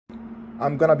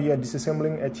I'm gonna be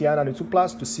disassembling a TI-92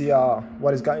 Plus to see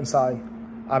what it's got inside.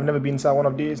 I've never been inside one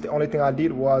of these. The only thing I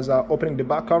did was opening the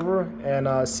back cover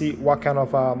and see what kind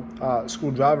of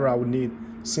screwdriver I would need.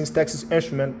 Since Texas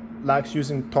Instrument likes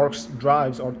using Torx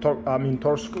drives or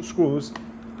Torx screws,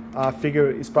 I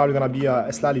figure it's probably gonna be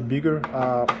a slightly bigger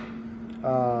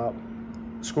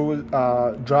screw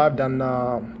drive than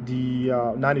the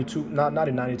 92, not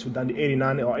the 92, than the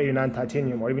 89 or 89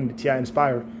 titanium or even the TI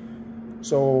Inspire.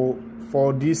 So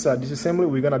for this disassembly,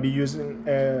 we're gonna be using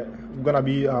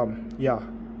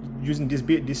using this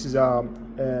bit. This is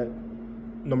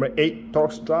number 8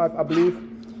 Torx drive, I believe.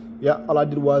 Yeah, all I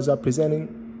did was presenting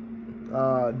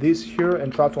this here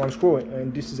and try to unscrew it,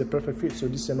 and this is a perfect fit. So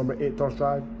this is a number 8 Torx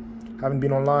drive. Haven't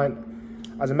been online.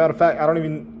 As a matter of fact, I don't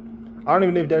even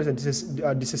know if there's a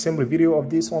disassembly video of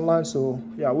this online. So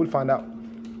yeah, we'll find out.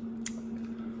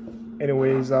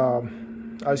 Anyways,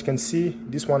 as you can see,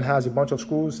 this one has a bunch of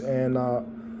screws, and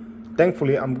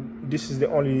thankfully this is the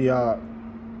only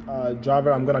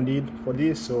driver I'm gonna need for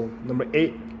this. So number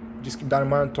 8, just keep that in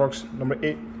mind, Torx number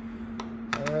 8.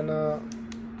 And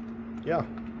yeah.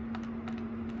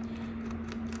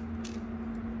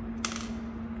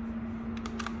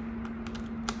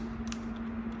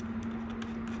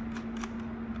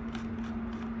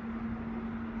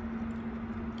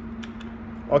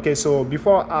 Okay, so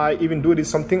before I even do this,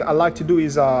 something I like to do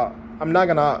is I'm not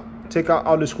gonna take out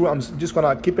all the screw. I'm just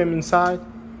gonna keep them inside.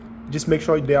 Just make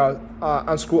sure they are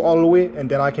unscrewed all the way, and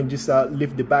then I can just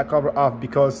lift the back cover off,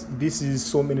 because this is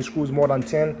so many screws, more than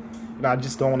 10, and I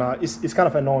just don't wanna. It's kind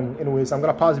of annoying. Anyways, I'm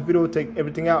gonna pause the video, take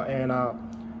everything out, and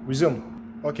resume.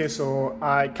 Okay, so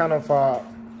I kind of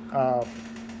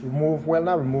remove, well,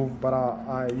 not remove, but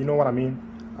you know what I mean.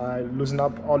 I loosen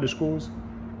up all the screws.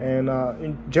 And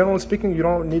in general speaking, you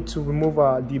don't need to remove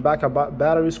the backup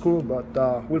battery screw, but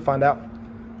we'll find out.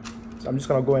 So I'm just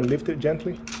gonna go and lift it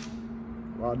gently.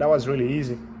 Wow, that was really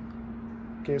easy.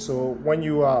 Okay, so when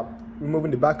you are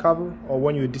removing the back cover, or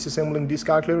when you're disassembling this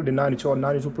calculator, the 92 or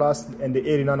 92 Plus and the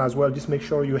 89 as well, just make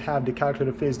sure you have the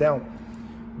calculator face down,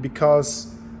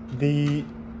 because the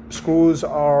screws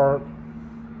are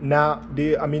not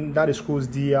the screws,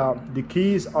 the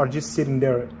keys are just sitting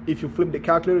there. If you flip the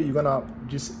calculator, you're gonna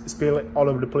just spill it all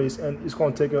over the place, and it's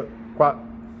gonna take quite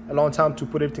a long time to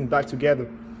put everything back together.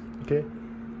 Okay,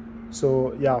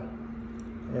 so yeah.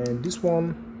 And this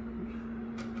one,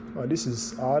 oh, this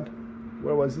is odd.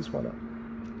 Where was this one at?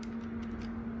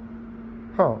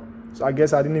 Huh, so I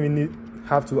guess I didn't even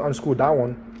have to unscrew that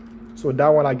one. So that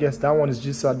one, I guess that one is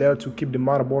just there to keep the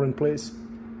motherboard in place,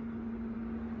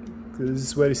 because this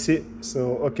is where it sits.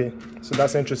 So okay, so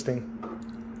that's interesting.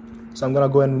 So I'm gonna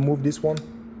go and remove this one.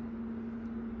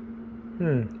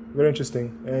 Very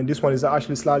interesting. And this one is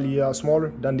actually slightly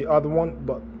smaller than the other one,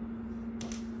 but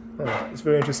it's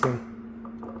very interesting.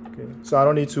 Okay, so I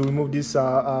don't need to remove this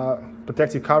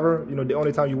protective cover. You know, the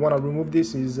only time you want to remove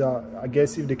this is I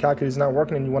guess if the calculator is not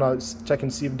working and you want to check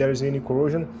and see if there is any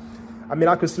corrosion. I mean,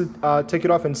 I could still take it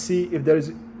off and see if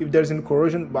there's any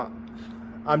corrosion, but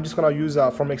I'm just gonna use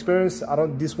from experience.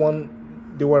 This one,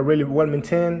 they were really well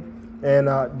maintained, and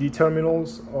the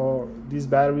terminals, or these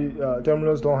battery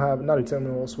terminals, don't have, not the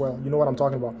terminals, well, you know what I'm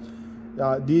talking about.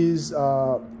 These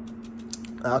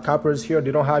coppers here,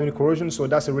 they don't have any corrosion, so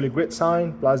that's a really great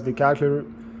sign. Plus the calculator,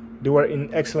 they were in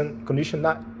excellent condition,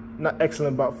 not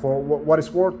excellent, but for what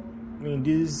it's worth. I mean,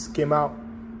 these came out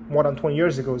more than 20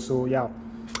 years ago, so yeah.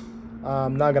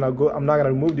 I'm not gonna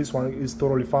remove this one. It's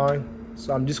totally fine.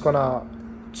 So I'm just gonna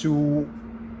remove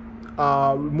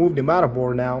the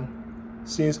motherboard now,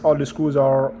 since all the screws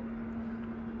are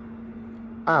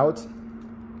out.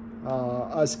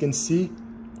 As you can see,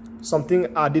 something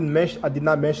I did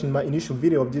not mention in my initial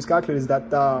video of this calculator is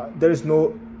that there is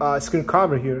no screen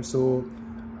cover here. So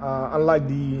unlike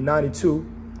the 92,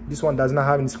 this one does not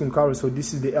have any screen cover. So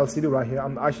this is the LCD right here.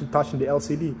 I'm actually touching the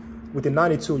LCD. With the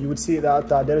 92, you would see that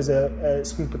there is a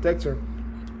screen protector,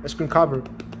 a screen cover,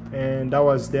 and that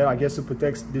was there, I guess, to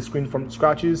protect the screen from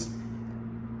scratches.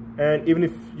 And even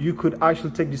if you could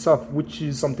actually take this off, which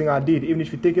is something I did, even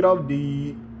if you take it off,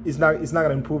 it's not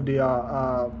gonna improve the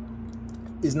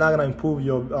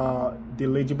the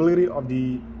legibility of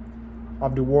the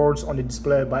words on the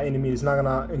display by any means. It's not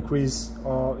gonna increase,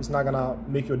 or it's not gonna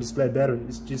make your display better.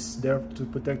 It's just there to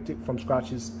protect it from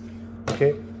scratches.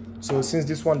 Okay, so since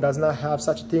this one does not have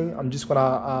such a thing, I'm just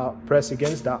gonna press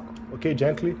against that, okay,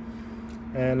 gently,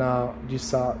 and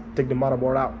just take the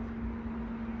motherboard out.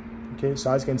 Okay,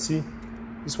 so as you can see,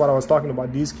 this is what I was talking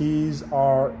about. These keys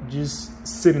are just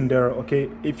sitting there. Okay,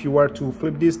 if you were to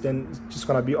flip this, then it's just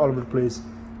gonna be all over the place.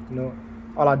 You know,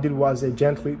 all I did was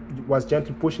gently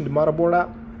pushing the motherboard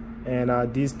out, and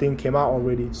this thing came out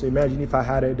already. So imagine if I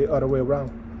had it the other way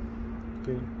around.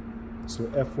 Okay, so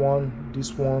F1,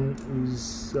 this one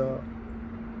is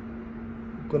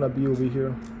gonna be over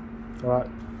here. All right,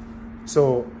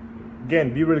 so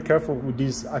again, be really careful with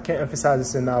this. I can't emphasize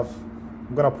this enough.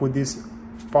 I'm gonna put this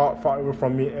far away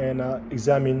from me and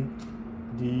examine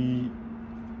the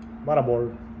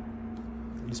motherboard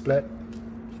display.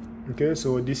 Okay,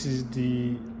 so this is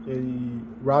the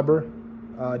rubber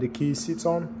the key sits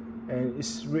on, and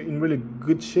it's in really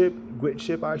good shape, great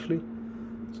shape actually.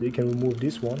 So you can remove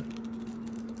this one,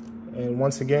 and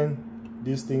once again,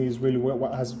 this thing is really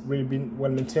has really been well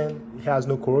maintained. It has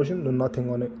no corrosion, no nothing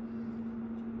on it.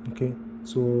 Okay,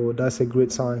 so that's a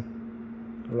great sign.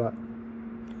 All right,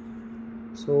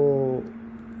 so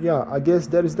yeah, I guess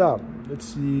that is that. Let's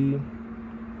see.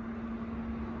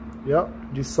 Yeah,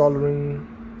 just soldering.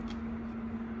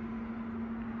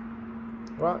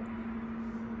 Right,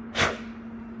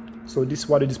 so this is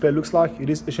what the display looks like. It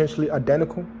is essentially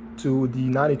identical to the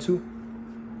 92,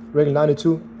 regular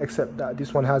 92, except that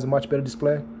this one has a much better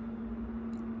display.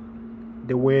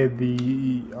 The way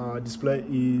the display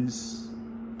is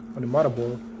on the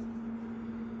motherboard.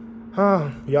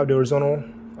 You have the horizontal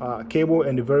cable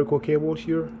and the vertical cable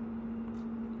here.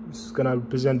 This is gonna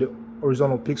represent the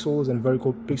horizontal pixels and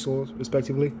vertical pixels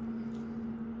respectively.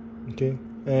 Okay,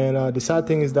 and the sad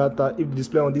thing is that if the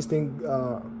display on this thing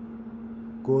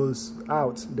goes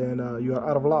out, then you are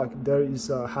out of luck. There is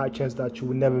a high chance that you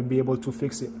will never be able to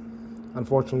fix it,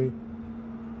 unfortunately,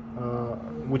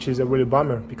 which is a really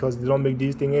bummer because they don't make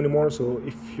these things anymore. So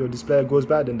if your display goes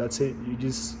bad, then that's it.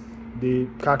 The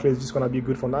calculator is just gonna be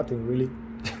good for nothing, really.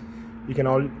 you can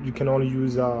only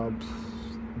use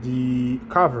the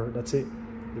cover. That's it.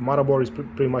 The motherboard is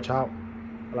pretty much out.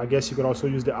 But I guess you could also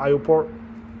use the I/O port,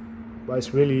 but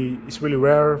it's really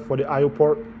rare for the I/O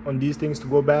port on these things to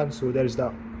go bad. So there is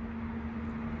that,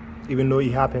 even though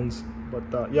it happens.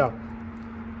 But yeah,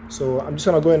 so I'm just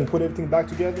gonna go ahead and put everything back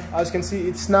together. As you can see,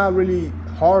 it's not really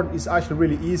hard. It's actually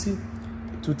really easy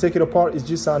to take it apart. It's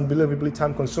just unbelievably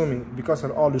time consuming because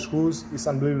of all the screws. It's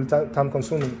unbelievably time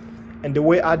consuming, and the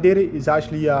way I did it is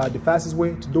actually the fastest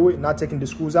way to do it, not taking the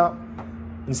screws out.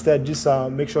 Instead, just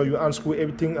make sure you unscrew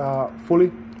everything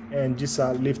fully and just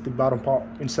lift the bottom part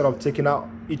instead of taking out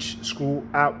each screw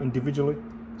out individually.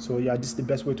 So yeah, this is the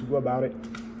best way to go about it.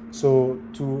 So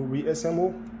to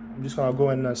reassemble, I'm just gonna go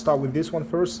and start with this one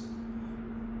first.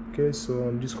 Okay, so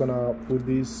I'm just gonna put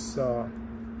this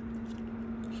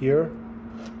here.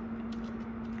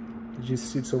 It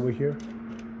just sits over here.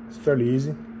 It's fairly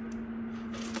easy.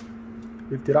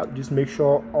 Lift it up, just make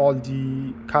sure all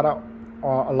the cutout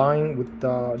are aligned with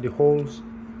the holes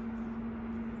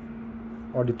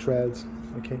or the threads.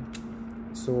 Okay,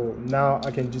 so now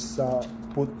I can just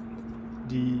put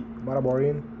the motherboard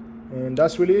in, and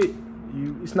that's really it.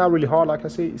 It's not really hard, like I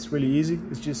say. It's really easy.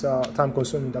 It's just time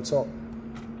consuming, that's all.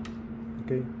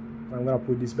 Okay, I'm gonna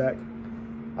put this back.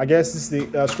 I guess this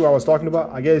is the screw I was talking about.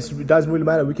 I guess it doesn't really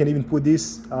matter. We can even put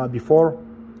this before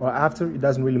or after. It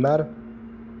doesn't really matter.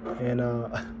 And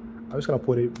I'm just gonna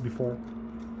put it before,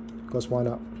 because why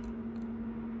not?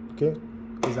 Okay,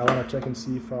 because I want to check and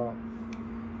see if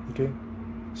okay,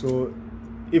 so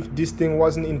if this thing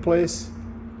wasn't in place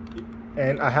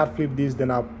and I had flipped this,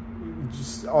 then all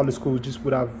the screws just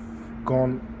would have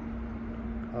gone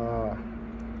out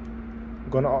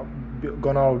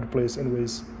of the place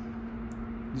anyways.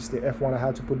 This is the F1 I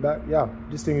had to put back. Yeah,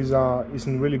 this thing is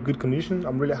in really good condition.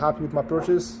 I'm really happy with my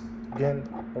purchase. Again,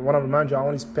 I want to remind you, I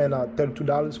only spent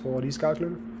 $32 for this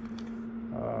calculator.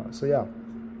 So yeah,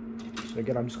 so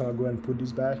again, I'm just gonna go ahead and put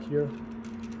this back here.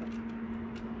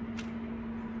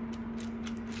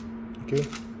 Okay,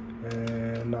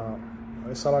 and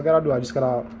that's all I gotta do. I just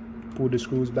gotta put the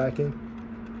screws back in.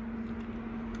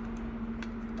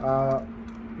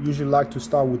 Usually like to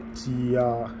start with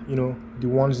the the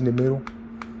ones in the middle.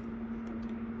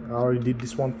 I already did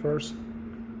this one first,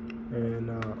 and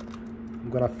I'm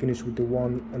gonna finish with the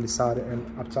one on the side and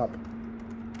up top.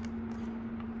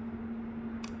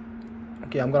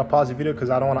 Okay, I'm gonna pause the video because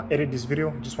I don't want to edit this video.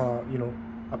 I just want to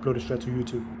upload it straight to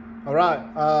YouTube. All right,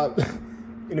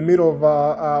 in the middle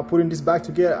of putting this back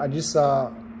together, I just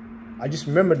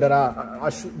remembered that I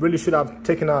really should have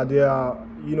taken the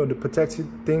the protected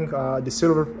thing, the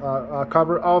silver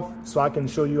cover off, so I can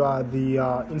show you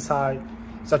the inside,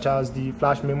 such as the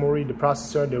flash memory, the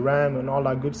processor, the RAM, and all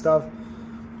that good stuff.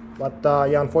 But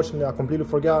yeah, unfortunately, I completely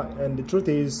forgot. And the truth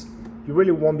is, you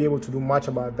really won't be able to do much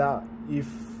about that. If,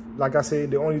 like I said,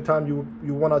 the only time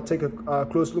you want to take a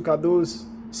close look at those,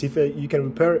 see if you can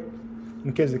repair it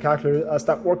in case the calculator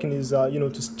stopped working, is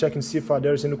to check and see if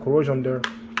there's any corrosion there.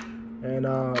 and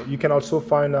you can also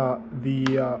find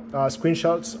the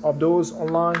screenshots of those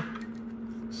online.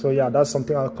 So yeah, that's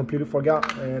something I completely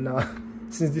forgot, and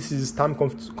since this is time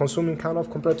consuming kind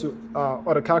of compared to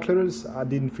other calculators, I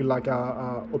didn't feel like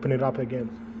opening it up again.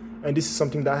 And this is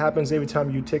something that happens every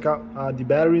time you take out the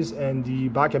batteries and the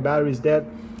backup battery is dead.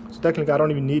 So technically I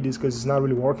don't even need this because it's not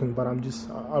really working, but I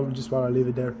would just want to leave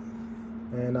it there.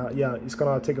 And yeah, it's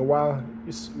gonna take a while.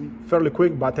 It's fairly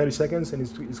quick, about 30 seconds, and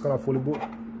it's gonna fully boot.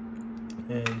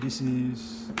 And this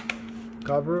is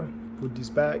cover, put this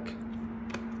back,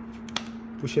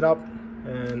 push it up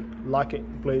and lock it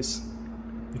in place.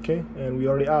 Okay, and we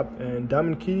already up, and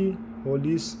diamond key, hold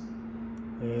this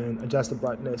and adjust the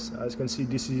brightness. As you can see,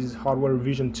 this is hardware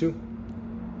revision 2.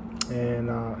 And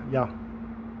yeah,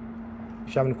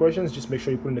 if you have any questions, just make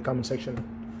sure you put in the comment section.